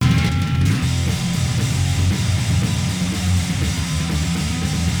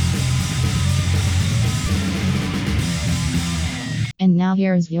Now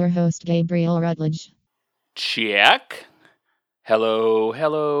here's your host, Gabriel Rutledge. Check. Hello,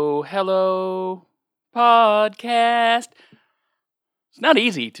 hello, hello, podcast. It's not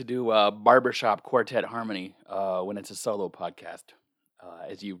easy to do a barbershop quartet harmony when it's a solo podcast,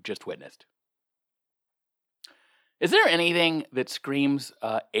 as you've just witnessed. Is there anything that screams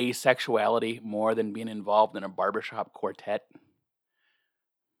asexuality more than being involved in a barbershop quartet?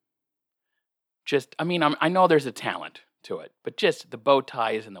 I know there's a talent to it, but just the bow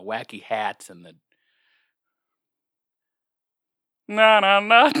ties and the wacky hats and the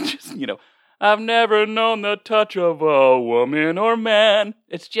just, I've never known the touch of a woman or man.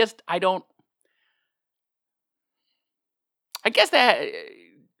 It's just, I guess that,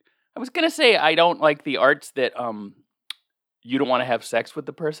 I was going to say I don't like the arts that, you don't want to have sex with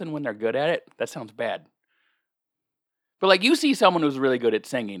the person when they're good at it. That sounds bad. But like you see someone who's really good at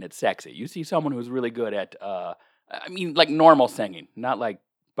singing, it's sexy. You see someone who's really good at, like normal singing, not like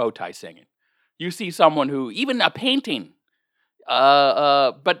bow tie singing. You see someone who, even a painting,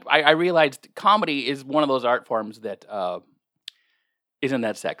 but I realized comedy is one of those art forms that isn't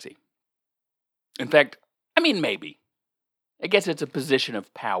that sexy. In fact, maybe. I guess it's a position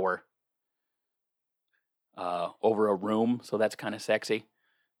of power over a room, so that's kind of sexy,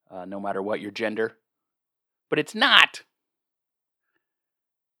 no matter what your gender. But it's not.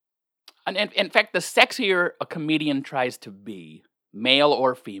 And in fact, the sexier a comedian tries to be, male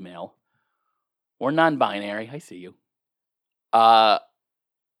or female, or non-binary, I see you, the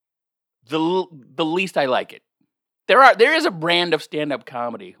least I like it. There is a brand of stand-up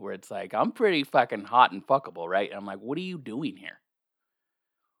comedy where it's like, I'm pretty fucking hot and fuckable, right? And I'm like, what are you doing here?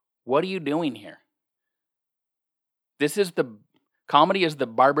 What are you doing here? Comedy is the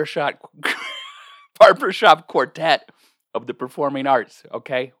barbershop quartet of the performing arts,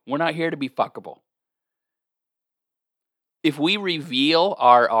 okay? We're not here to be fuckable. If we reveal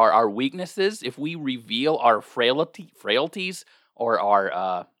our weaknesses, if we reveal our frailties or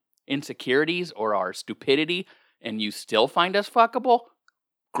our insecurities or our stupidity, and you still find us fuckable,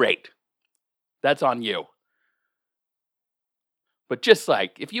 great. That's on you. But just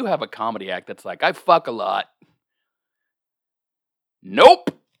like, if you have a comedy act that's like, I fuck a lot.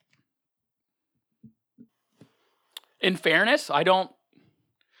 Nope. In fairness, I don't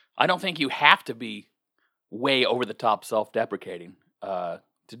think you have to be way over the top self-deprecating to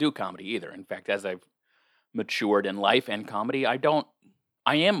do comedy either. In fact, as I've matured in life and comedy, I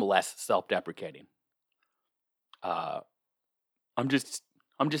am less self-deprecating. I'm just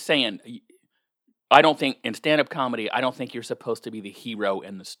saying, I don't think in stand-up comedy, I don't think you're supposed to be the hero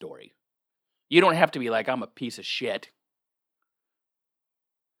in the story. You don't have to be like, I'm a piece of shit.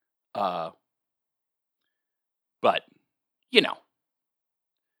 But,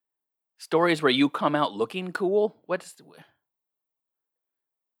 stories where you come out looking cool? What,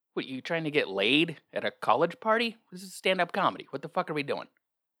 you trying to get laid at a college party? This is stand-up comedy. What the fuck are we doing?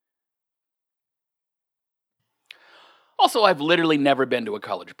 Also, I've literally never been to a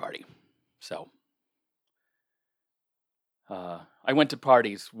college party. So, I went to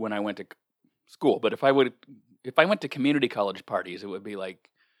parties when I went to school, but if I went to community college parties, it would be like,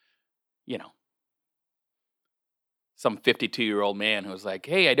 some 52-year-old man who was like,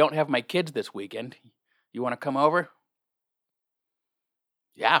 hey, I don't have my kids this weekend. You want to come over?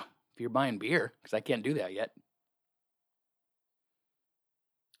 Yeah, if you're buying beer, because I can't do that yet.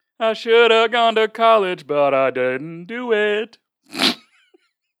 I should have gone to college, but I didn't do it.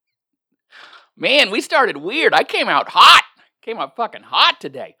 Man, we started weird. I came out hot. Came out fucking hot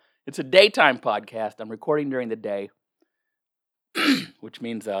today. It's a daytime podcast. I'm recording during the day, which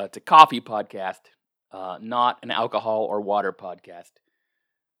means it's a coffee podcast. Not an alcohol or water podcast.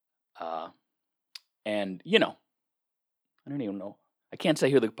 And, I don't even know. I can't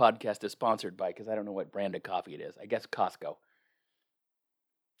say who the podcast is sponsored by because I don't know what brand of coffee it is. I guess Costco.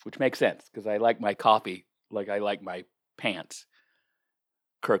 Which makes sense because I like my coffee like I like my pants.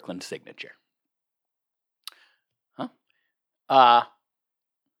 Kirkland Signature. Huh?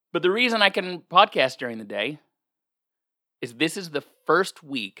 But the reason I can podcast during the day is this is the first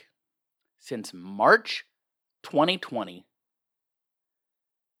week since March 2020,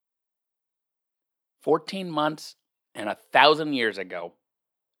 14 months and 1,000 years ago,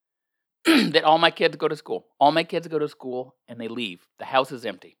 that all my kids go to school. All my kids go to school and they leave. The house is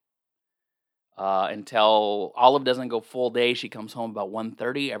empty. Until Olive doesn't go full day, she comes home about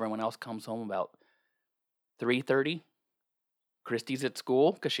 1:30. Everyone else comes home about 3:30. Christy's at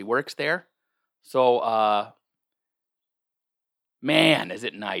school because she works there. So, man, is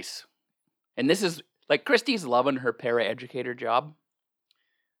it nice. And this is, like, Christy's loving her paraeducator job.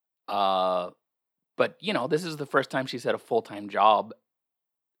 But, this is the first time she's had a full-time job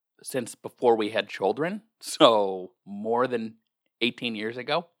since before we had children, so more than 18 years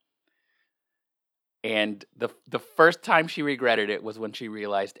ago. And the first time she regretted it was when she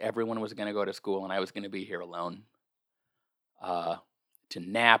realized everyone was going to go to school and I was going to be here alone to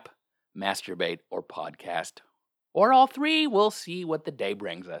nap, masturbate, or podcast. Or all three. We'll see what the day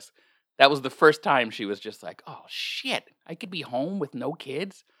brings us. That was the first time she was just like, oh, shit, I could be home with no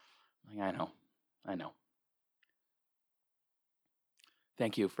kids? Like, I know.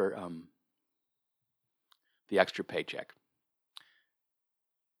 Thank you for the extra paycheck.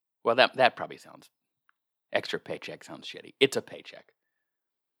 Well, that probably sounds... Extra paycheck sounds shitty. It's a paycheck.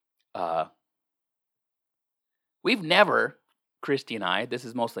 We've never, Christy and I, this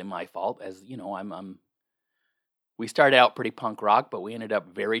is mostly my fault, as you know, we started out pretty punk rock, but we ended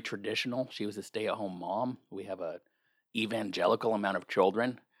up very traditional. She was a stay-at-home mom. We have a evangelical amount of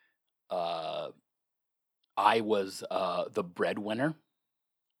children. I was the breadwinner.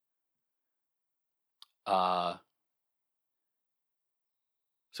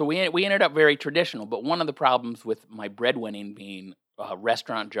 So we ended up very traditional, but one of the problems with my breadwinning being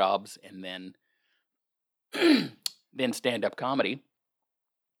restaurant jobs and then stand-up comedy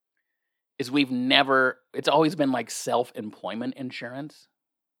is it's always been like self-employment insurance,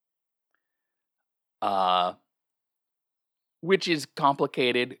 which is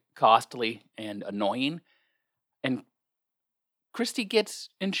complicated, costly, and annoying. And Christy gets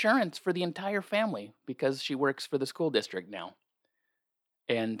insurance for the entire family because she works for the school district now.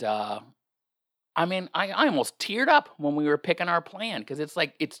 And, I mean, I almost teared up when we were picking our plan because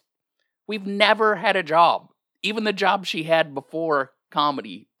we've never had a job. Even the job she had before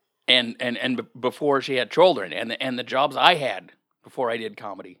comedy and before she had children and the jobs I had before I did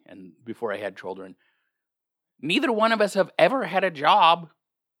comedy and before I had children. Neither one of us have ever had a job.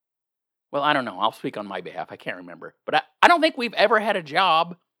 Well, I don't know. I'll speak on my behalf. I can't remember. But I don't think we've ever had a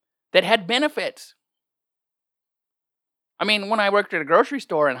job that had benefits. I mean, when I worked at a grocery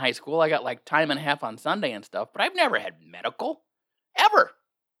store in high school, I got like time and a half on Sunday and stuff, but I've never had medical. Ever.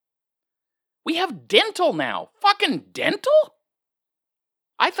 We have dental now. Fucking dental?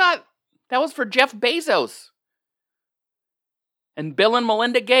 I thought that was for Jeff Bezos. And Bill and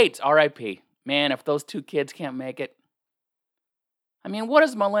Melinda Gates, R.I.P. Man, if those two kids can't make it. I mean, what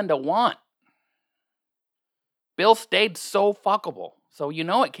does Melinda want? Bill stayed so fuckable, so you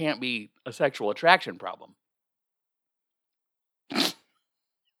know it can't be a sexual attraction problem.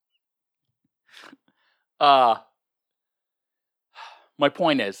 My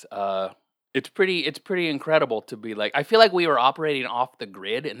point is, it's pretty incredible to be like, I feel like we were operating off the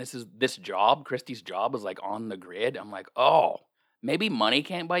grid, and this job, Christy's job, is like on the grid. I'm like, oh, maybe money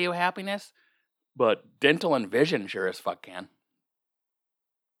can't buy you happiness, but dental and vision sure as fuck can.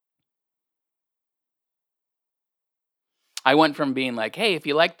 I went from being like, hey, if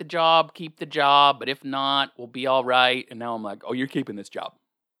you like the job, keep the job, but if not, we'll be all right. And now I'm like, oh, you're keeping this job.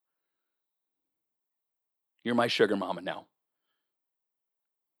 You're my sugar mama now.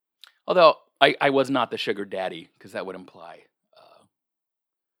 Although I was not the sugar daddy, because that would imply,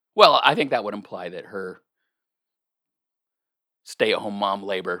 I think that would imply that her stay-at-home mom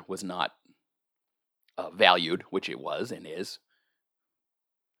labor was not valued, which it was and is.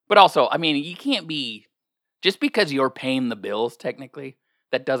 But also, I mean, you can't be, just because you're paying the bills, technically,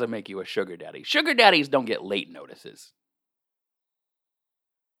 that doesn't make you a sugar daddy. Sugar daddies don't get late notices.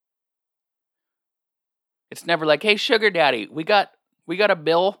 It's never like, hey, sugar daddy, we got a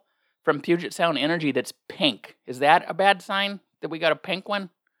bill from Puget Sound Energy that's pink. Is that a bad sign that we got a pink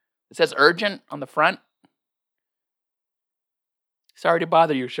one? It says urgent on the front. Sorry to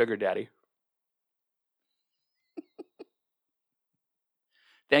bother you, sugar daddy.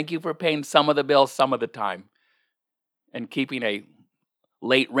 Thank you for paying some of the bills some of the time and keeping a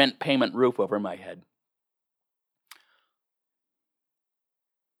late rent payment roof over my head.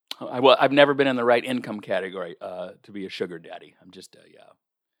 I've never been in the right income category to be a sugar daddy. I'm just a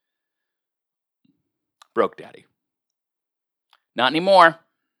broke daddy. Not anymore.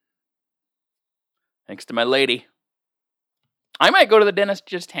 Thanks to my lady. I might go to the dentist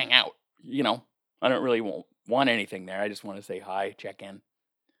just hang out. You know, I don't really want anything there. I just want to say hi, check in.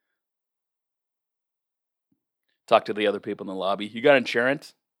 Talk to the other people in the lobby. You got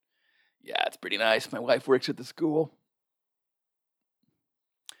insurance? Yeah, it's pretty nice. My wife works at the school.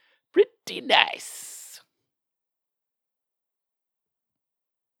 Pretty nice.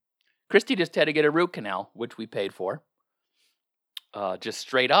 Christy just had to get a root canal, which we paid for. Just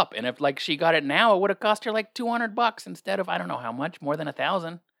straight up. And if she got it now, it would have cost her like $200 instead of, I don't know how much, more than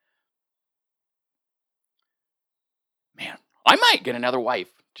 $1,000. Man, I might get another wife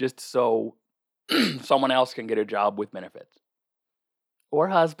just so someone else can get a job with benefits. or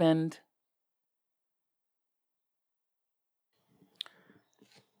husband.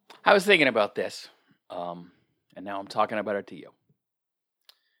 I was thinking about this, and now I'm talking about it to you.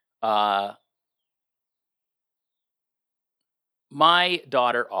 Uh, my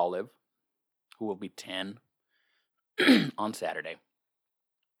daughter Olive, who will be 10 on Saturday.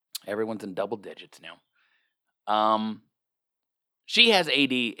 Everyone's in double digits now. She has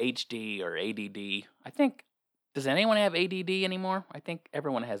ADHD or ADD. I think, does anyone have ADD anymore? I think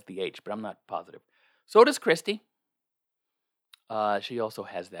everyone has the H, but I'm not positive. So does Christy. She also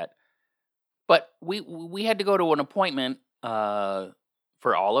has that. But we had to go to an appointment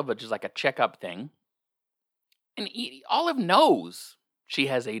for Olive, which is like a checkup thing. And Olive knows she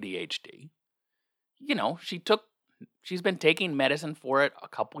has ADHD. You know, she's been taking medicine for it a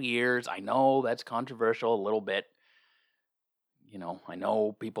couple years. I know that's controversial a little bit. You know, I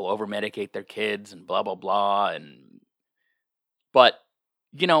know people over-medicate their kids and blah, blah, blah. But,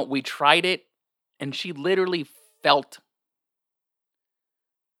 you know, we tried it, and she literally felt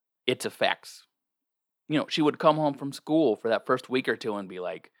its effects. You know, she would come home from school for that first week or two and be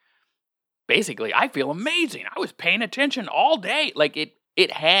like, basically, I feel amazing. I was paying attention all day. Like,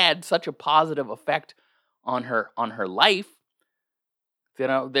 it had such a positive effect on her life. You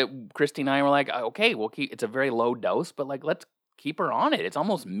know, that Christy and I were like, okay, we'll keep, it's a very low dose, but like, let's keep her on it. It's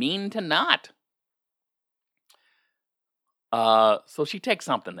almost mean to not. So she takes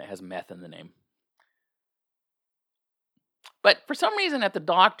something that has meth in the name. But for some reason at the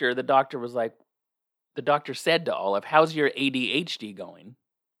doctor was like, the doctor said to Olive, how's your ADHD going?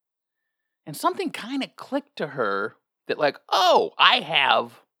 And something kind of clicked to her that like, oh, I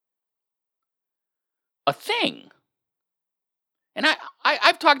have a thing. And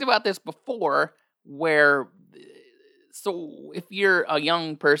I've talked about this before where, so if you're a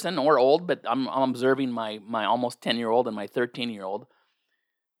young person or old, but I'm observing my almost 10-year-old and my 13-year-old,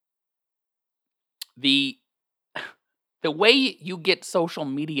 the way you get social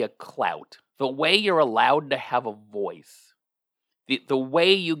media clout, the way you're allowed to have a voice, the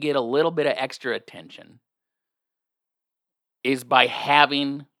way you get a little bit of extra attention is by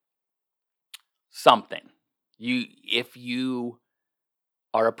having something. If you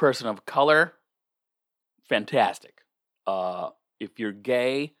are a person of color, fantastic. If you're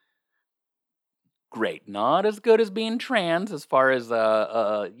gay, great. Not as good as being trans as far as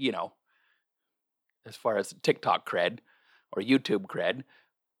you know, as far as TikTok cred or YouTube cred,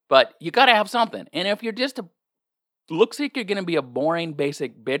 but you got to have something. And if you're just looks like you're going to be a boring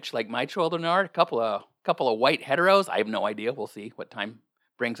basic bitch like my children are, a couple of white heteros, I have no idea. We'll see what time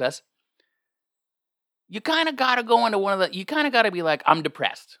brings us. You kind of got to go into you kind of got to be like, I'm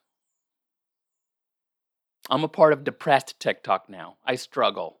depressed. I'm a part of depressed TikTok now. I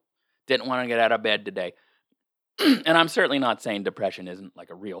struggle. Didn't want to get out of bed today. And I'm certainly not saying depression isn't like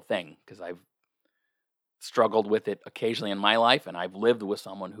a real thing, because I've struggled with it occasionally in my life, and I've lived with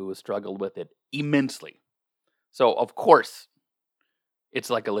someone who has struggled with it immensely. So, of course, it's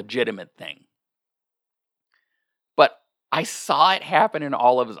like a legitimate thing. But I saw it happen in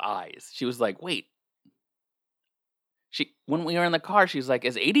Olive's eyes. She was like, wait. When we were in the car, she was like,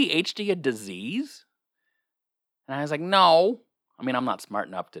 is ADHD a disease? And I was like, no. I mean, I'm not smart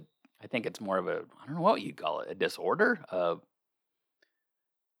enough to, I think it's more of a, I don't know what you call it, a disorder.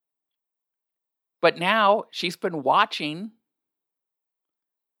 But now she's been watching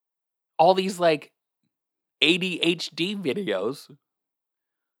all these like ADHD videos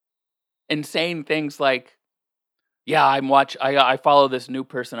and saying things like, yeah, I follow this new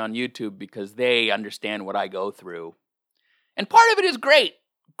person on YouTube because they understand what I go through. And part of it is great.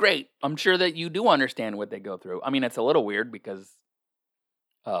 Great. I'm sure that you do understand what they go through. I mean, it's a little weird because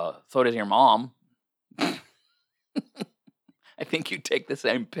so does your mom. I think you take the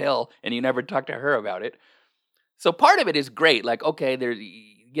same pill and you never talk to her about it. So part of it is great. Like, okay,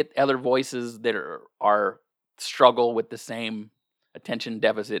 you get other voices that are struggle with the same attention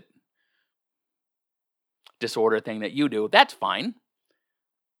deficit disorder thing that you do. That's fine.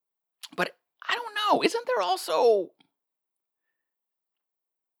 But I don't know. Isn't there also,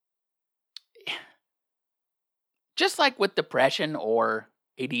 just like with depression or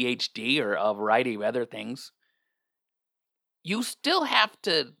ADHD or a variety of other things, you still have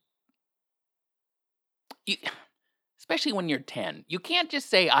to, especially when you're 10, you can't just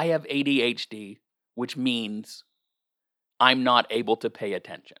say, I have ADHD, which means I'm not able to pay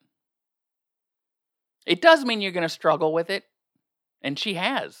attention. It does mean you're going to struggle with it, and she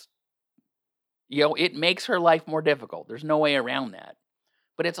has. You know, it makes her life more difficult. There's no way around that.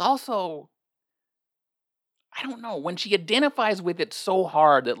 But it's also, I don't know, when she identifies with it so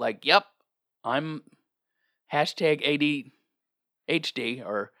hard that like, yep, I'm hashtag HD,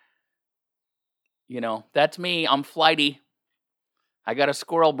 or, that's me. I'm flighty. I got a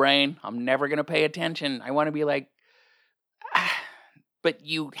squirrel brain. I'm never going to pay attention. I want to be like, but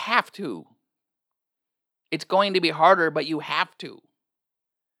you have to. It's going to be harder, but you have to.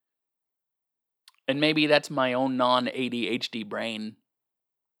 And maybe that's my own non-ADHD brain.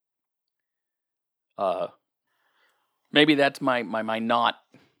 Maybe that's my no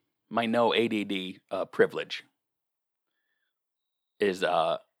ADD privilege. Is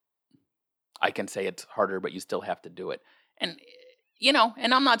I can say it's harder, but you still have to do it. And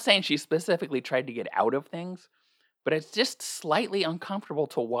and I'm not saying she specifically tried to get out of things, but it's just slightly uncomfortable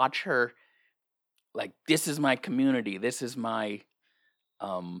to watch her. Like, this is my community. This is my,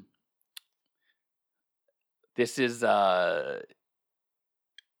 this is, I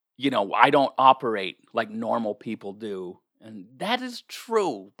don't operate like normal people do. And that is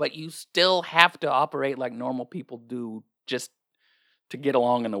true, but you still have to operate like normal people do just to get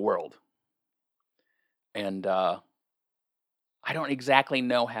along in the world. And I don't exactly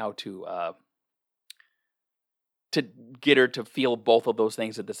know how to get her to feel both of those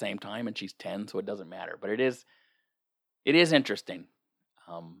things at the same time, and she's 10, so it doesn't matter. But it is interesting.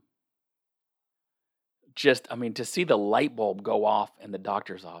 To see the light bulb go off in the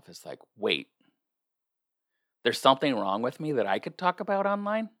doctor's office, like, wait, there's something wrong with me that I could talk about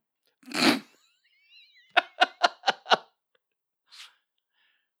online?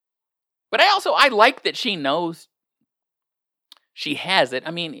 But I like that she knows she has it.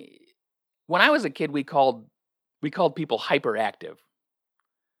 I mean, when I was a kid, we called people hyperactive.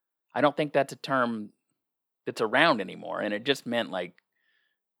 I don't think that's a term that's around anymore, and it just meant like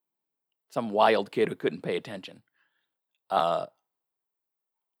some wild kid who couldn't pay attention. But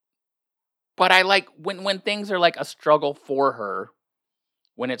I like when things are like a struggle for her,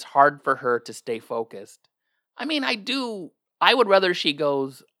 when it's hard for her to stay focused. I mean, I would rather she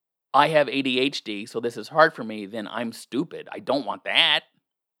goes, I have ADHD, so this is hard for me, than I'm stupid. I don't want that.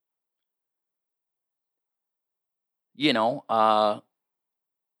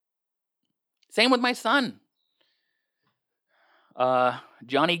 Same with my son.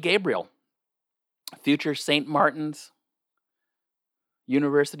 Johnny Gabriel, future St. Martin's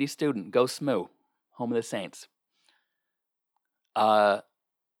University student, go SMU, home of the Saints.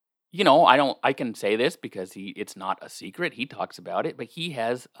 I can say this because it's not a secret. He talks about it, but he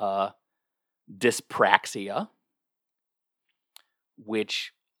has dyspraxia,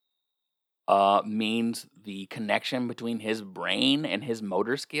 which means the connection between his brain and his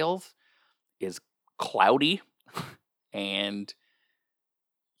motor skills is cloudy. And,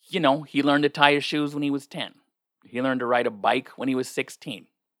 he learned to tie his shoes when he was 10. He learned to ride a bike when he was 16.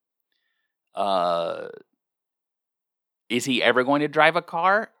 Is he ever going to drive a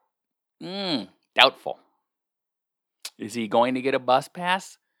car? Doubtful. Is he going to get a bus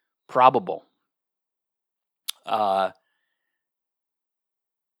pass? Probable. And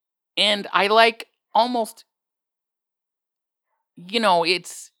I like almost,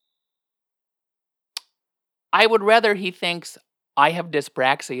 I would rather he thinks I have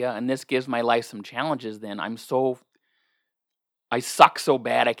dyspraxia and this gives my life some challenges than I suck so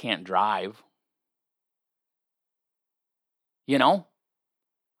bad I can't drive.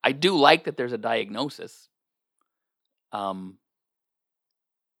 I do like that there's a diagnosis. And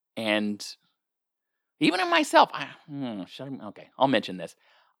even in myself, okay, I'll mention this.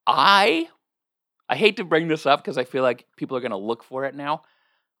 I hate to bring this up because I feel like people are going to look for it now.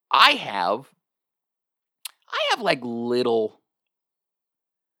 I have like little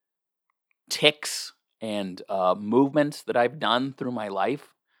tics and movements that I've done through my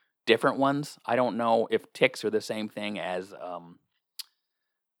life, different ones. I don't know if tics are the same thing as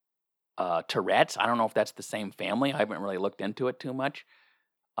Tourette's. I don't know if that's the same family. I haven't really looked into it too much.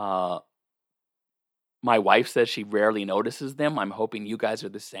 My wife says she rarely notices them. I'm hoping you guys are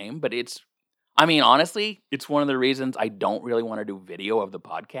the same, but honestly, it's one of the reasons I don't really want to do video of the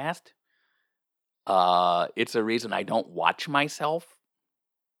podcast. It's a reason I don't watch myself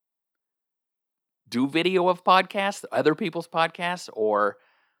do video of podcasts, other people's podcasts, or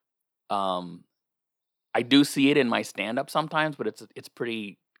I do see it in my stand-up sometimes, but it's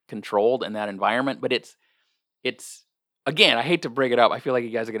pretty controlled in that environment. But it's again, I hate to bring it up. I feel like you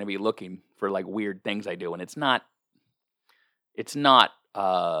guys are going to be looking for like weird things I do, and it's not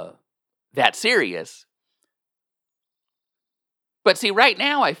that serious. But see, right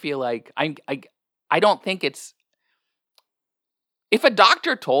now I feel like I don't think it's. If a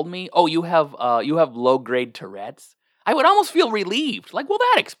doctor told me, "Oh, you have low-grade Tourette's," I would almost feel relieved. Like, well,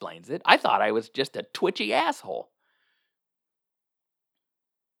 that explains it. I thought I was just a twitchy asshole.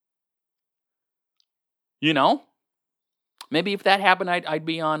 Maybe if that happened, I'd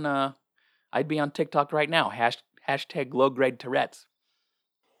be on TikTok right now. Hashtag low grade Tourette's.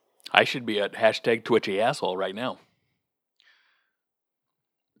 I should be at hashtag twitchy asshole right now.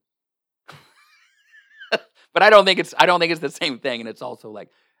 But I don't think it's the same thing. And it's also like,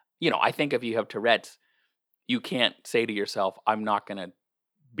 I think if you have Tourette's, you can't say to yourself, I'm not going to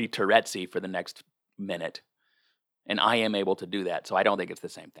be Tourette'sy for the next minute. And I am able to do that. So I don't think it's the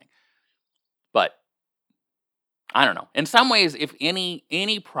same thing. But I don't know. In some ways, if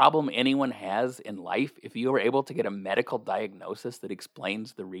any problem anyone has in life, if you were able to get a medical diagnosis that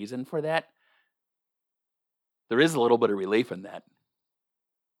explains the reason for that, there is a little bit of relief in that.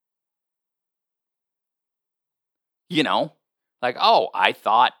 Like, oh, I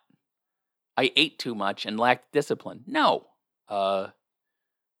thought I ate too much and lacked discipline. No.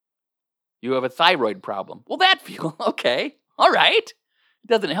 You have a thyroid problem. Well, that feels okay. All right. It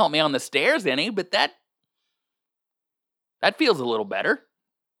doesn't help me on the stairs any, but that feels a little better.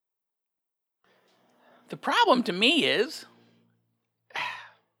 The problem to me is,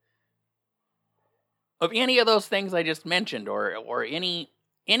 of any of those things I just mentioned, or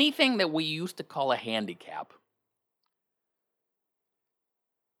anything that we used to call a handicap,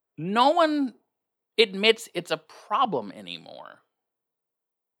 no one admits it's a problem anymore.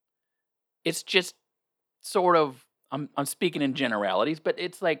 It's just sort of, I'm speaking in generalities, but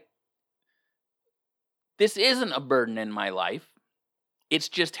it's like, this isn't a burden in my life. It's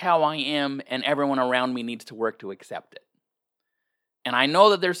just how I am, and everyone around me needs to work to accept it. And I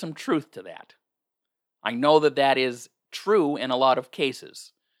know that there's some truth to that. I know that is true in a lot of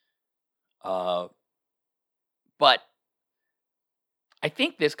cases. But I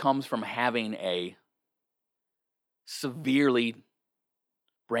think this comes from having a severely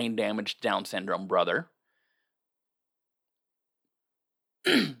brain-damaged Down syndrome brother.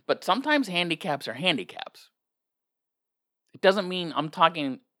 But sometimes handicaps are handicaps. It doesn't mean I'm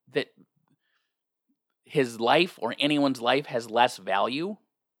talking that his life or anyone's life has less value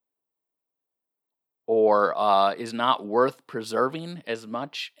or is not worth preserving as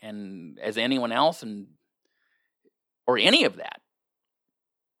much and as anyone else, or any of that.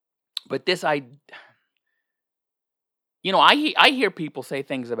 But this, I hear people say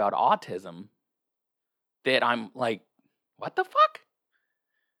things about autism that I'm like, what the fuck?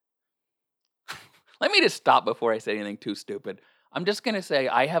 Let me just stop before I say anything too stupid. I'm just going to say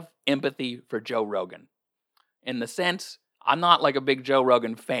I have empathy for Joe Rogan. In the sense, I'm not like a big Joe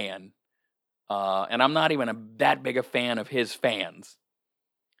Rogan fan. And I'm not even that big a fan of his fans.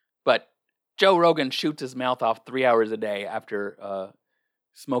 But Joe Rogan shoots his mouth off 3 hours a day after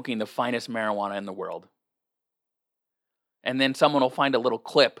smoking the finest marijuana in the world. And then someone will find a little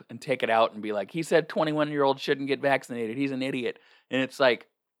clip and take it out and be like, he said 21-year-olds shouldn't get vaccinated. He's an idiot. And it's like,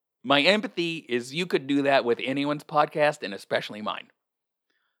 my empathy is you could do that with anyone's podcast and especially mine.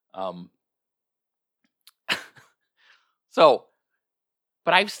 So,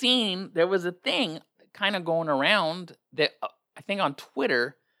 but I've seen, there was a thing kind of going around that I think on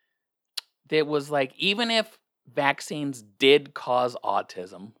Twitter that was like, even if vaccines did cause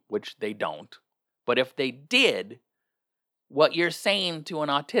autism, which they don't, but if they did, what you're saying to an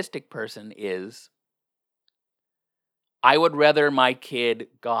autistic person is, I would rather my kid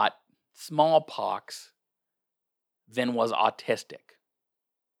got smallpox than was autistic.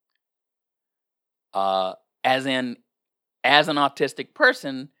 As an autistic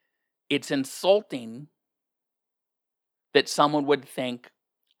person, it's insulting that someone would think,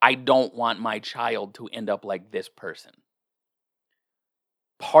 I don't want my child to end up like this person.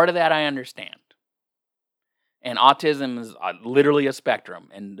 Part of that I understand. And autism is literally a spectrum.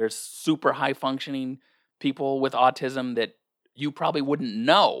 And there's super high functioning people with autism that you probably wouldn't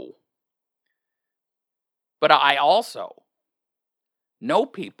know. But I also know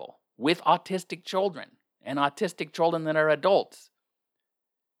people with autistic children and autistic children that are adults.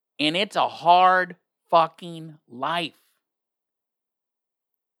 And it's a hard fucking life.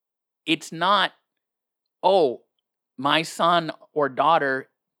 It's not, oh, my son or daughter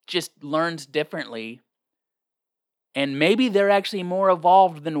just learns differently and maybe they're actually more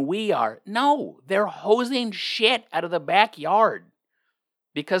evolved than we are. No, they're hosing shit out of the backyard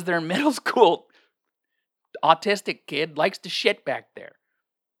because their middle school autistic kid likes to shit back there.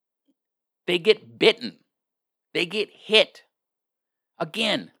 They get bitten. They get hit.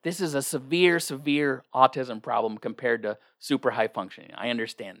 Again, this is a severe, severe autism problem compared to super high functioning. I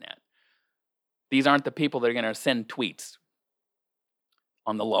understand that. These aren't the people that are going to send tweets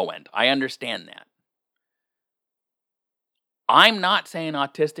on the low end. I understand that. I'm not saying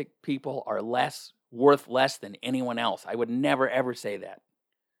autistic people are worth less than anyone else. I would never, ever say that.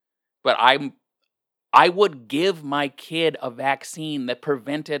 But I would give my kid a vaccine that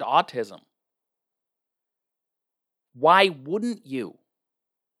prevented autism. Why wouldn't you?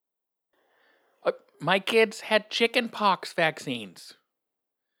 My kids had chickenpox vaccines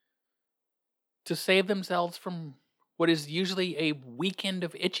to save themselves from what is usually a weekend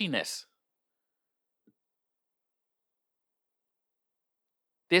of itchiness.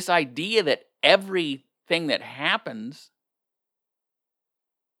 This idea that everything that happens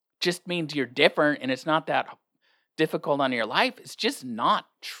just means you're different and it's not that difficult on your life, it's just not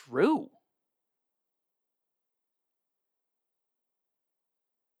true.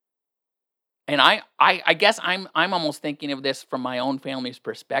 And I guess I'm almost thinking of this from my own family's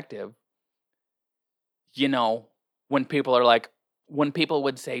perspective. You know, when people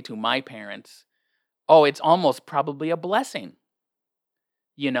would say to my parents, "Oh, it's almost probably a blessing.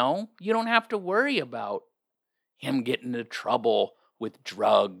 You know, you don't have to worry about him getting into trouble with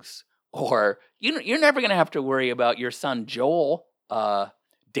drugs, or you're never going to have to worry about your son Joel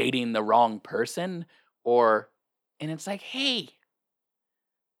dating the wrong person." And it's like, hey,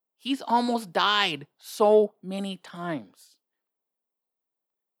 he's almost died so many times.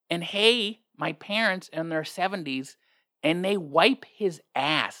 And hey, my parents in their 70s, and they wipe his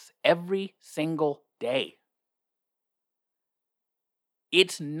ass every single day.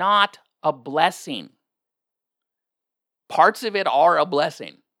 It's not a blessing. Parts of it are a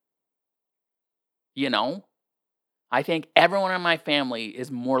blessing. You know? I think everyone in my family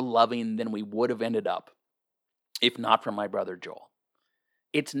is more loving than we would have ended up if not for my brother Joel.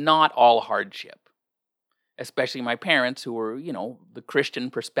 It's not all hardship. Especially my parents, who were, the Christian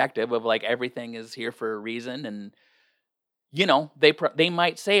perspective of like everything is here for a reason, and they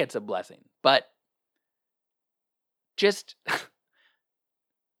might say it's a blessing, but just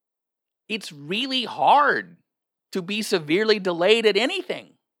it's really hard to be severely delayed at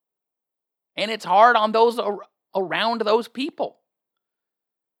anything, and it's hard on those around those people.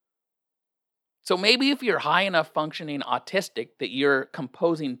 So maybe if you're high enough functioning autistic that you're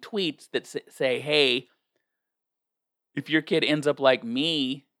composing tweets that say, hey, if your kid ends up like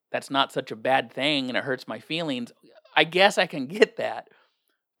me, that's not such a bad thing and it hurts my feelings, I guess I can get that.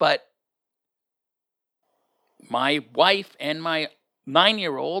 But my wife and my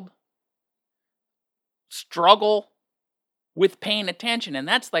 9-year-old struggle with paying attention, and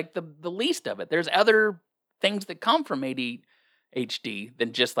that's like the least of it. There's other things that come from ADHD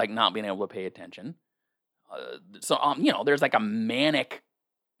than just like not being able to pay attention. There's like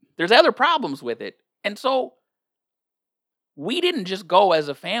there's other problems with it. And so we didn't just go as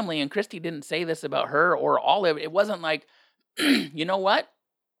a family, and Christy didn't say this about her or all of it. It wasn't like, you know what?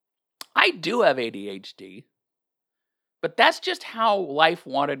 I do have ADHD, but that's just how life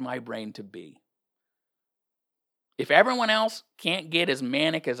wanted my brain to be. If everyone else can't get as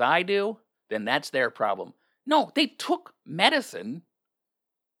manic as I do, then that's their problem. No, they took medicine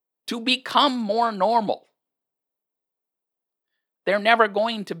to become more normal. They're never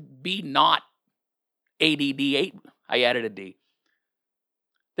going to be not ADD. I added a D.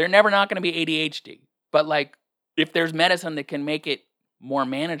 They're never not going to be ADHD. But like, if there's medicine that can make it more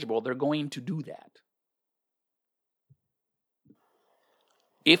manageable, they're going to do that.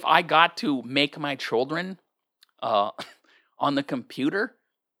 If I got to make my children on the computer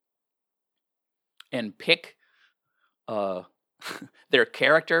and pick their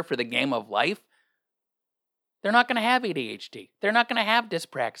character for the game of life, they're not going to have ADHD. They're not going to have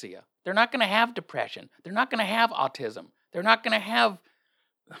dyspraxia. They're not going to have depression. They're not going to have autism. They're not going to have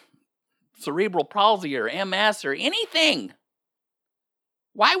cerebral palsy or MS or anything.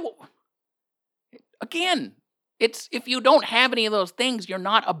 Again, it's if you don't have any of those things, you're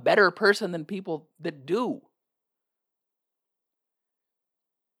not a better person than people that do.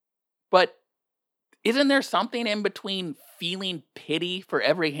 But isn't there something in between feeling pity for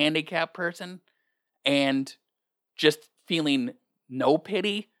every handicapped person and just feeling no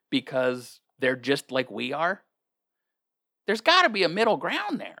pity because they're just like we are? There's got to be a middle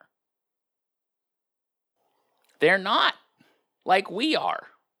ground there. They're not like we are.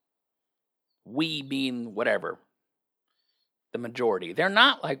 We being whatever, the majority. They're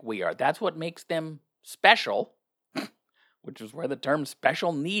not like we are. That's what makes them special, which is where the term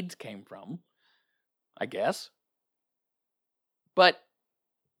special needs came from, I guess. But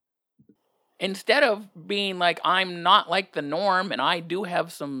instead of being like, I'm not like the norm and I do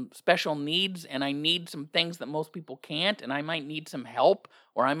have some special needs and I need some things that most people can't, and I might need some help,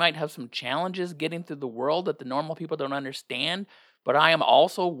 or I might have some challenges getting through the world that the normal people don't understand, but I am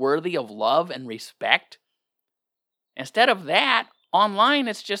also worthy of love and respect. Instead of that, online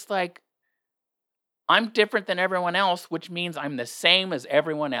it's just like, I'm different than everyone else, which means I'm the same as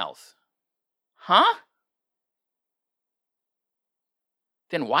everyone else. Huh?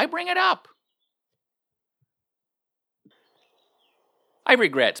 Then why bring it up?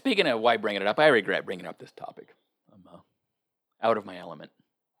 Speaking of why bring it up, I regret bringing up this topic. I'm out of my element.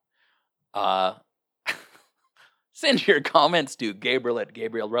 Send your comments to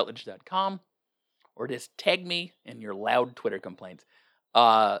Gabriel@GabrielRutledge.com or just tag me in your loud Twitter complaints.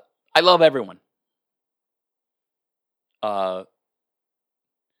 I love everyone. But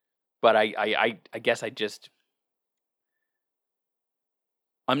I guess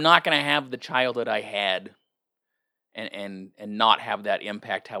I'm not gonna have the childhood I had and not have that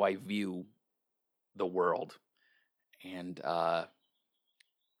impact how I view the world. And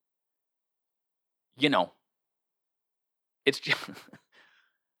it's just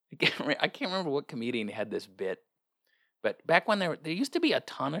I can't remember what comedian had this bit, but back when there used to be a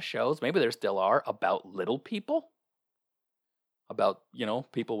ton of shows, maybe there still are, about little people, about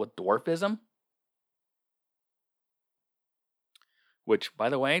people with dwarfism. Which, by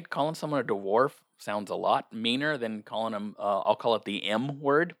the way, calling someone a dwarf sounds a lot meaner than calling them. I'll call it the M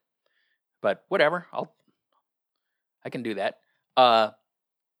word, but whatever. I can do that.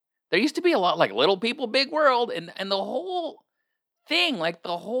 There used to be a lot like Little People, Big World, and the whole thing, like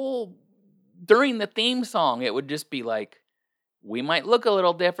during the theme song, it would just be like, we might look a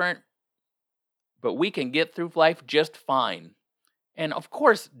little different, but we can get through life just fine. And of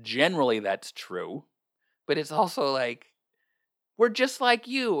course, generally that's true, but it's also like, we're just like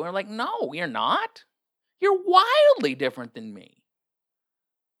you. And like, no, you're not. You're wildly different than me.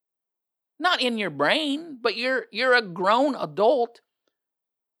 Not in your brain, but you're a grown adult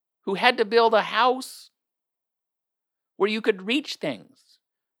who had to build a house where you could reach things.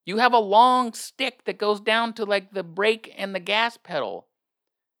 You have a long stick that goes down to like the brake and the gas pedal.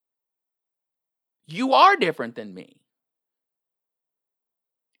 You are different than me.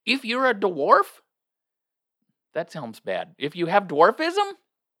 If you're a dwarf, that sounds bad. If you have dwarfism,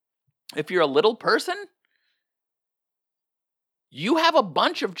 if you're a little person, you have a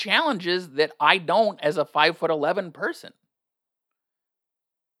bunch of challenges that I don't as a 5'11" person.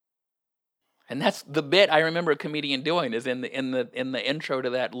 And that's the bit I remember a comedian doing is in the intro to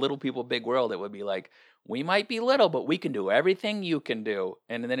that Little People Big World. It would be like, we might be little, but we can do everything you can do.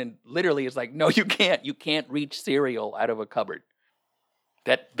 And then it literally is like, no, you can't. You can't reach cereal out of a cupboard.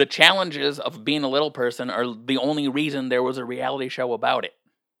 That the challenges of being a little person are the only reason there was a reality show about it.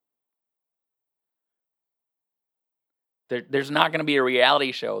 There's not going to be a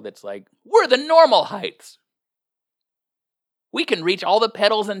reality show that's like, we're the normal heights. We can reach all the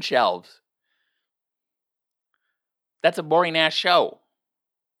pedals and shelves. That's a boring ass show.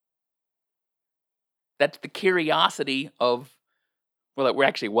 That's the curiosity of, well, it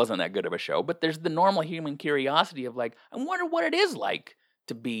actually wasn't that good of a show, but there's the normal human curiosity of like, I wonder what it is like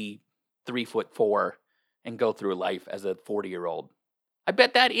to be 3'4" and go through life as a 40-year-old. I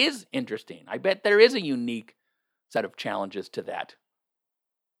bet that is interesting. I bet there is a unique set of challenges to that.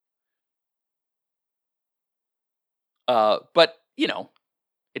 But,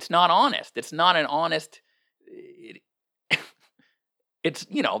 it's not honest. It's not an honest... It's,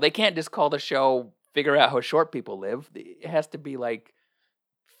 they can't just call the show Figure Out How Short People Live. It has to be like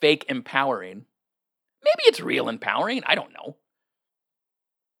fake empowering. Maybe it's real empowering. I don't know.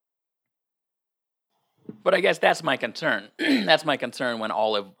 But I guess that's my concern. That's my concern when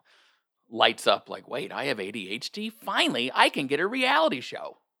Olive lights up like, wait, I have ADHD? Finally, I can get a reality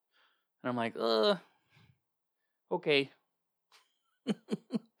show. And I'm like, okay.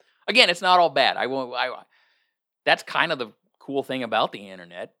 Again, it's not all bad. That's kind of the cool thing about the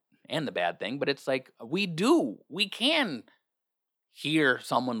internet and the bad thing, but it's like we can hear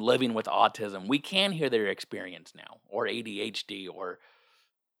someone living with autism. We can hear their experience now, or ADHD, or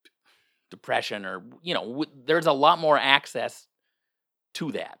depression, or there's a lot more access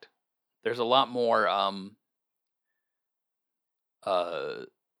to that. There's a lot more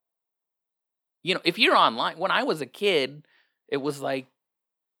if you're online. When I was a kid, it was like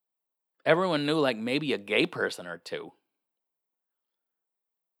everyone knew like maybe a gay person or two.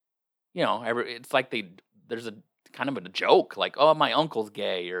 It's like there's a kind of a joke, like, oh, my uncle's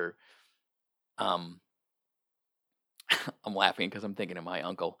gay, or I'm laughing because I'm thinking of my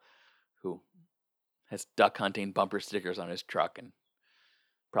uncle who has duck hunting bumper stickers on his truck and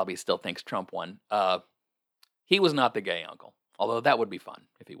probably still thinks Trump won. He was not the gay uncle, although that would be fun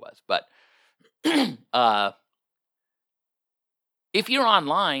if he was. But if you're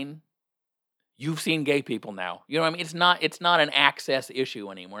online, you've seen gay people now. You know what I mean? It's not an access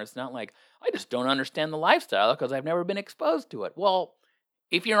issue anymore. It's not like, I just don't understand the lifestyle because I've never been exposed to it. Well,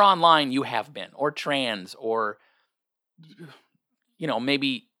 if you're online, you have been, or trans, or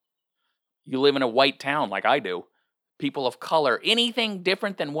maybe You live in a white town like I do. People of color, anything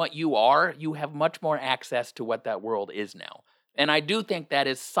different than what you are, you have much more access to what that world is now. And I do think that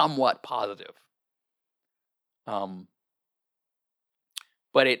is somewhat positive. But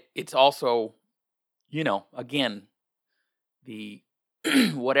it's also, again, the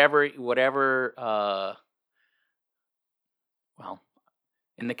whatever well,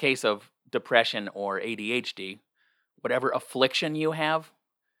 in the case of depression or ADHD, whatever affliction you have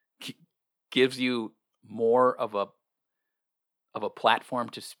gives you more of a platform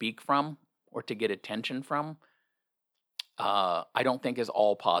to speak from or to get attention from. I don't think is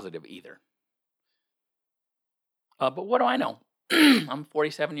all positive either. But what do I know? I'm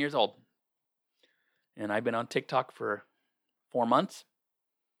 47 years old, and I've been on TikTok for 4 months,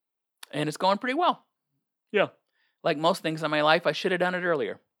 and it's going pretty well. Yeah. Like most things in my life, I should have done it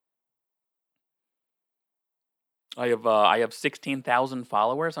earlier. I have 16,000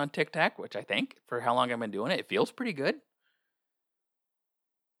 followers on TikTok, which I think, for how long I've been doing it, it feels pretty good.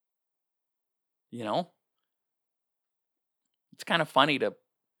 It's kind of funny to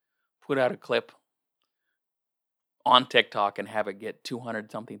put out a clip on TikTok and have it get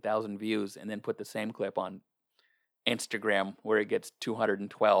 200-something thousand views, and then put the same clip on Instagram where it gets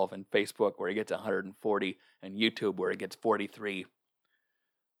 212, and Facebook where it gets 140, and YouTube where it gets 43.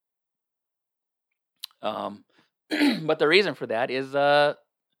 But the reason for that is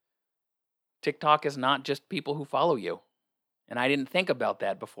TikTok is not just people who follow you. And I didn't think about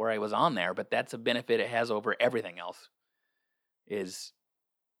that before I was on there, but that's a benefit it has over everything else. Is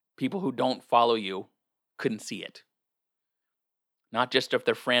people who don't follow you couldn't see it. Not just if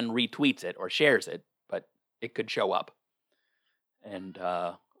their friend retweets it or shares it, but it could show up. And,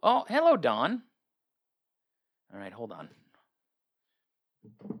 oh, hello, Dawn. All right, hold on.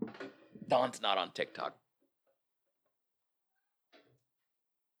 Dawn's not on TikTok.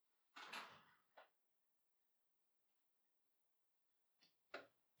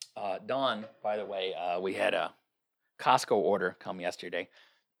 Dawn, by the way, we had a Costco order come yesterday.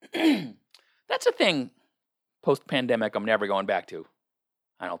 That's a thing post-pandemic I'm never going back to.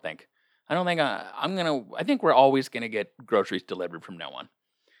 I don't think I think we're always going to get groceries delivered from now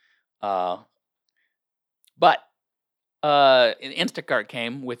on. But Instacart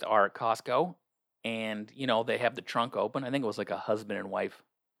came with our Costco, and, they have the trunk open. I think it was like a husband and wife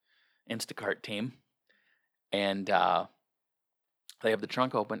Instacart team. And they have the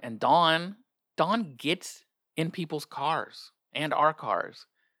trunk open, and Dawn gets in people's cars and our cars.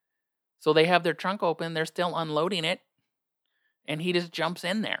 So they have their trunk open, they're still unloading it, and he just jumps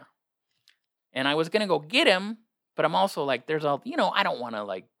in there. And I was going to go get him, but I'm also like, I don't want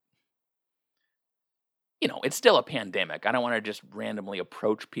to it's still a pandemic. I don't want to just randomly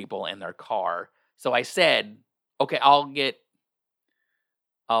approach people in their car. So I said, okay, I'll get,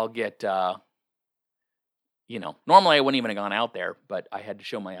 normally I wouldn't even have gone out there, but I had to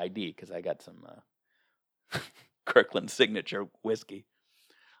show my ID because I got some Kirkland Signature whiskey,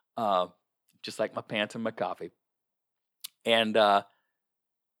 just like my pants and my coffee. And so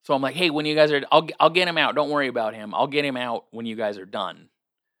I'm like, hey, when you guys are, I'll get him out. Don't worry about him. I'll get him out when you guys are done.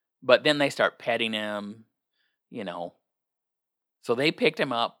 But then they start petting him, So they picked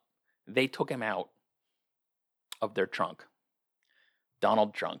him up. They took him out of their trunk,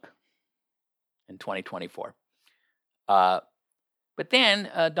 Donald Trunk, in 2024. But then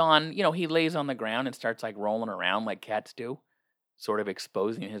Don, he lays on the ground and starts like rolling around like cats do, sort of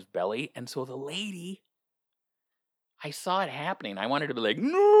exposing his belly. And so the lady, I saw it happening. I wanted to be like,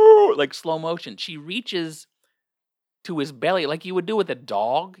 no, like slow motion. She reaches to his belly like you would do with a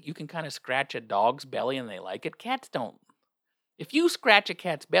dog. You can kind of scratch a dog's belly and they like it. Cats don't. If you scratch a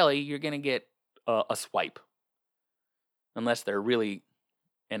cat's belly, you're going to get a swipe. Unless they're really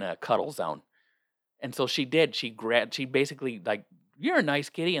in a cuddle zone. And so she did. She basically like, you're a nice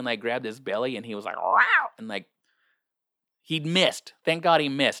kitty, and like grabbed his belly, and he was like, wow, and like he'd missed. Thank God he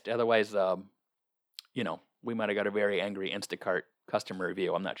missed. Otherwise, we might have got a very angry Instacart customer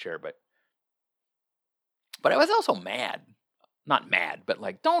review. I'm not sure, but I was also mad. Not mad, but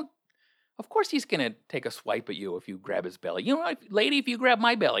like, of course he's going to take a swipe at you if you grab his belly. Lady, if you grab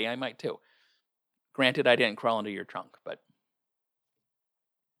my belly, I might too. Granted, I didn't crawl into your trunk, but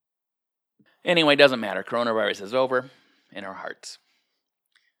anyway, doesn't matter. Coronavirus is over in our hearts.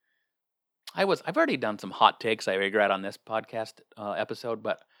 I've already done some hot takes I regret on this podcast episode,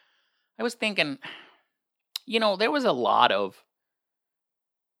 but I was thinking, there was a lot of,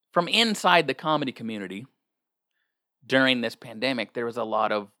 from inside the comedy community during this pandemic, there was a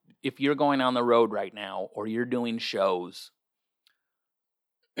lot of, if you're going on the road right now or you're doing shows,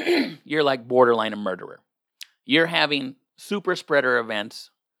 you're like borderline a murderer. You're having super spreader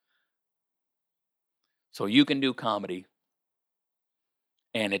events so you can do comedy,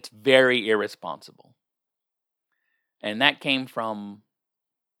 and it's very irresponsible. And that came from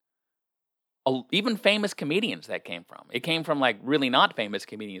even famous comedians. That came from. It came from like really not famous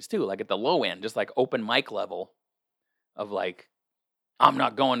comedians too, like at the low end, just like open mic level of like, I'm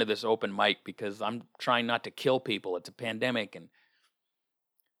not going to this open mic because I'm trying not to kill people. It's a pandemic. And,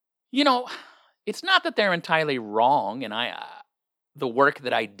 you know, it's not that they're entirely wrong. And the work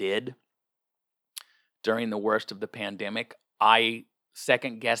that I did during the worst of the pandemic, I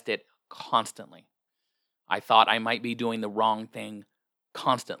second guessed it constantly. I thought I might be doing the wrong thing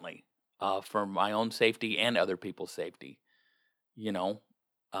constantly for my own safety and other people's safety. You know,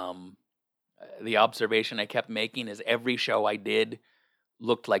 the observation I kept making is every show I did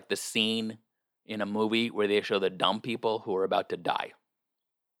looked like the scene in a movie where they show the dumb people who are about to die.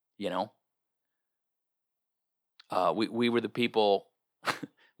 You know, we were the people,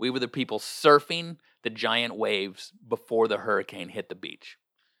 we were the people surfing the giant waves before the hurricane hit the beach.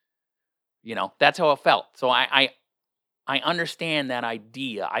 You know, that's how it felt. So I understand that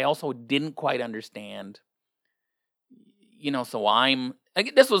idea. I also didn't quite understand, you know, so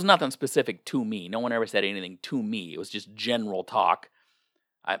this was nothing specific to me. No one ever said anything to me. It was just general talk.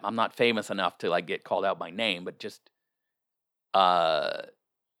 I'm not famous enough to like get called out by name, but just,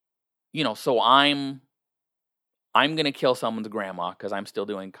 you know, so I'm going to kill someone's grandma because I'm still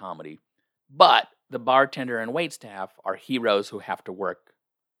doing comedy. But the bartender and wait staff are heroes who have to work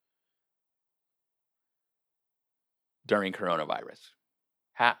during coronavirus.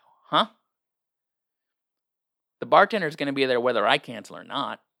 Huh? The bartender is going to be there whether I cancel or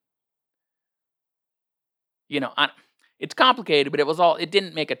not. You know, it's complicated, but it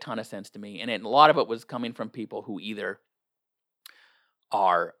didn't make a ton of sense to me. And a lot of it was coming from people who either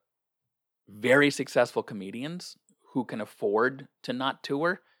are very successful comedians who can afford to not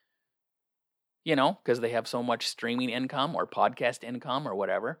tour, you know, because they have so much streaming income or podcast income or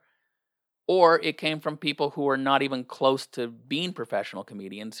whatever. Or it came from people who are not even close to being professional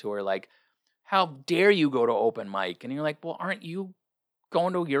comedians who are like, how dare you go to open mic? And you're like, well, aren't you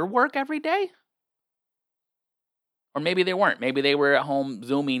going to your work every day? Or maybe they weren't. Maybe they were at home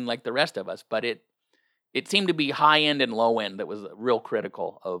Zooming like the rest of us. But it seemed to be high end and low end that was real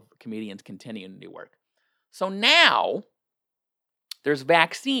critical of comedians continuing to do work. So now there's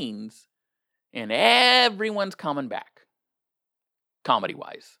vaccines and everyone's coming back,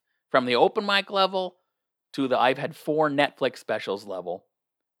 comedy-wise. From the open mic level to the I've had 4 Netflix specials level.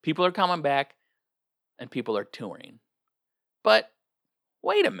 People are coming back and people are touring. But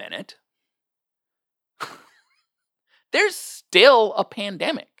wait a minute. There's still a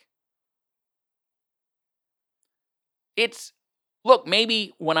pandemic. Look,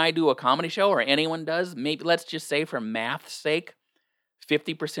 maybe when I do a comedy show or anyone does, maybe let's just say for math's sake,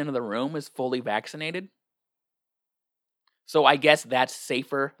 50% of the room is fully vaccinated. So I guess that's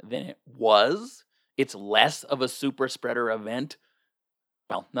safer than it was. It's less of a super spreader event.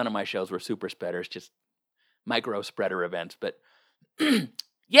 Well, none of my shows were super spreaders, just micro spreader events. But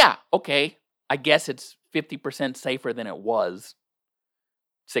yeah, okay. I guess it's 50% safer than it was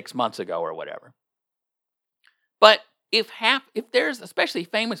 6 months ago or whatever. But if there's, especially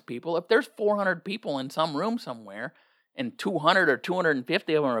famous people, if there's 400 people in some room somewhere and 200 or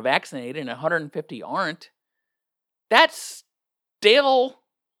 250 of them are vaccinated and 150 aren't, that's still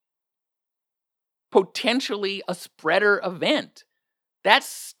potentially a spreader event. That's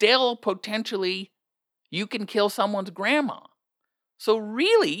still potentially you can kill someone's grandma. So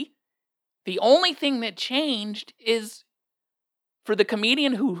really, the only thing that changed is for the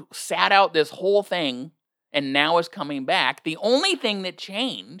comedian who sat out this whole thing and now is coming back, the only thing that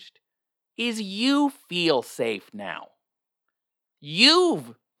changed is you feel safe now.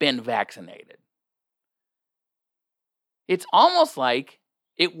 You've been vaccinated. It's almost like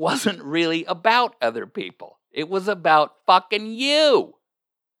it wasn't really about other people. It was about fucking you.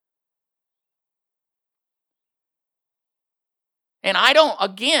 And I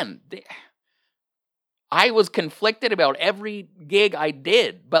was conflicted about every gig I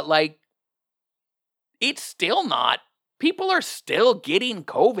did, but like, it's still not. People are still getting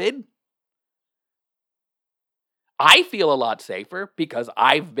COVID. I feel a lot safer because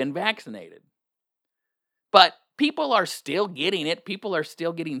I've been vaccinated. But people are still getting it. People are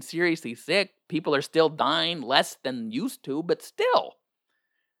still getting seriously sick. People are still dying less than used to, but still.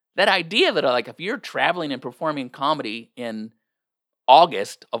 That idea that like if you're traveling and performing comedy in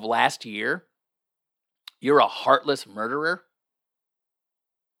August of last year, you're a heartless murderer.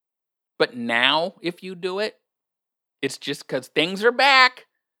 But now, if you do it, it's just because things are back.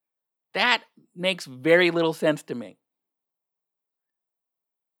 That makes very little sense to me.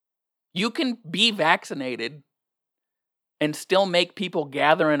 You can be vaccinated and still make people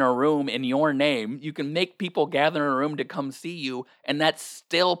gather in a room in your name. You can make people gather in a room to come see you, and that's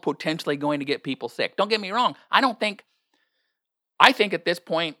still potentially going to get people sick. Don't get me wrong. I think at this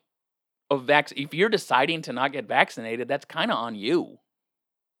point of if you're deciding to not get vaccinated, that's kind of on you.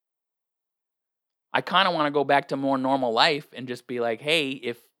 I kind of want to go back to more normal life and just be like, hey,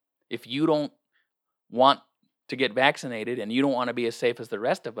 if you don't want to get vaccinated and you don't want to be as safe as the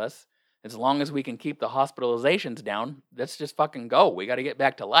rest of us, as long as we can keep the hospitalizations down, let's just fucking go. We got to get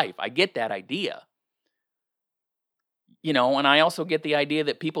back to life. I get that idea. And I also get the idea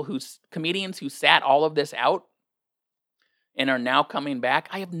that comedians who sat all of this out and are now coming back,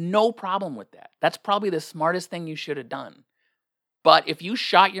 I have no problem with that. That's probably the smartest thing you should have done. But if you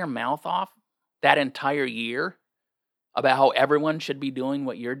shot your mouth off that entire year about how everyone should be doing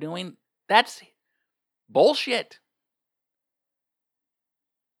what you're doing, that's bullshit.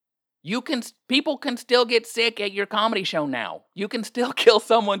 People can still get sick at your comedy show now. You can still kill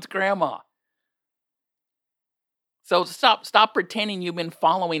someone's grandma. So stop pretending you've been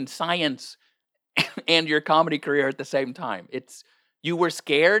following science and your comedy career at the same time. You were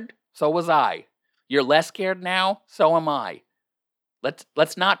scared, so was I. You're less scared now, so am I.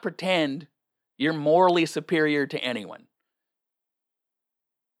 Let's not pretend you're morally superior to anyone.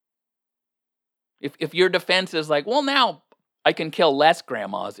 If your defense is like, well, now I can kill less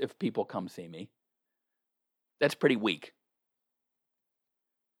grandmas if people come see me, that's pretty weak.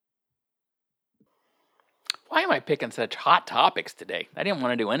 Why am I picking such hot topics today? I didn't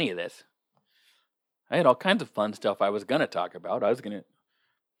want to do any of this. I had all kinds of fun stuff I was going to talk about. I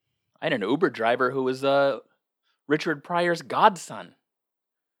had an Uber driver who was Richard Pryor's godson.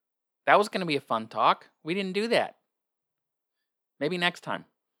 That was going to be a fun talk. We didn't do that. Maybe next time.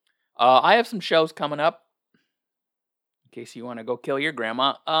 I have some shows coming up, in case you want to go kill your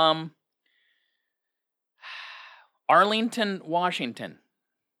grandma. Arlington, Washington.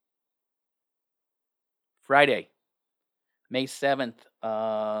 Friday, May 7th.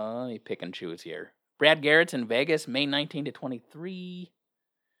 Let me pick and choose here. Brad Garrett's in Vegas, May 19 to 23.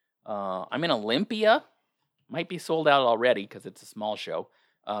 I'm in Olympia. Might be sold out already because it's a small show.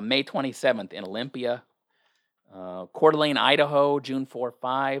 May 27th in Olympia. Coeur d'Alene, Idaho, June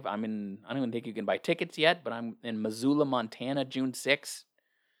 4-5. I don't even think you can buy tickets yet, but I'm in Missoula, Montana, June 6.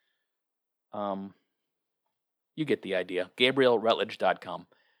 You get the idea. GabrielRutledge.com.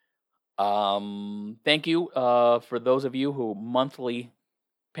 Thank you for those of you who monthly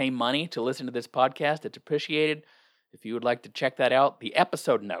pay money to listen to this podcast. It's appreciated. If you would like to check that out, the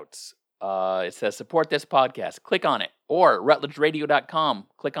episode notes, it says support this podcast. Click on it. Or RutledgeRadio.com.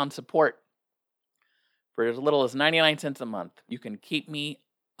 Click on support. For as little as 99 cents a month, you can keep me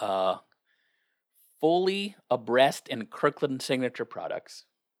fully abreast in Kirkland Signature products.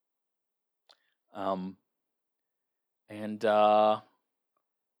 And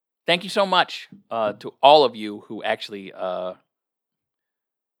thank you so much to all of you who actually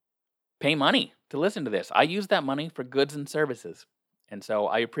pay money to listen to this. I use that money for goods and services, and so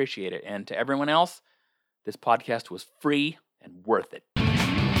I appreciate it. And to everyone else, this podcast was free and worth it.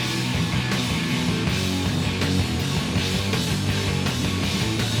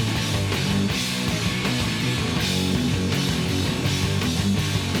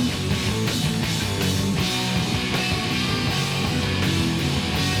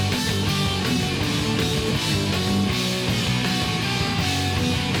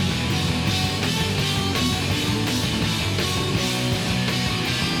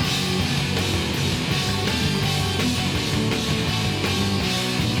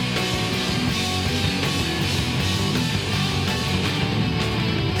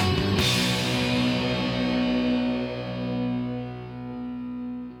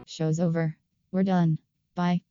 Show's over. We're done. Bye.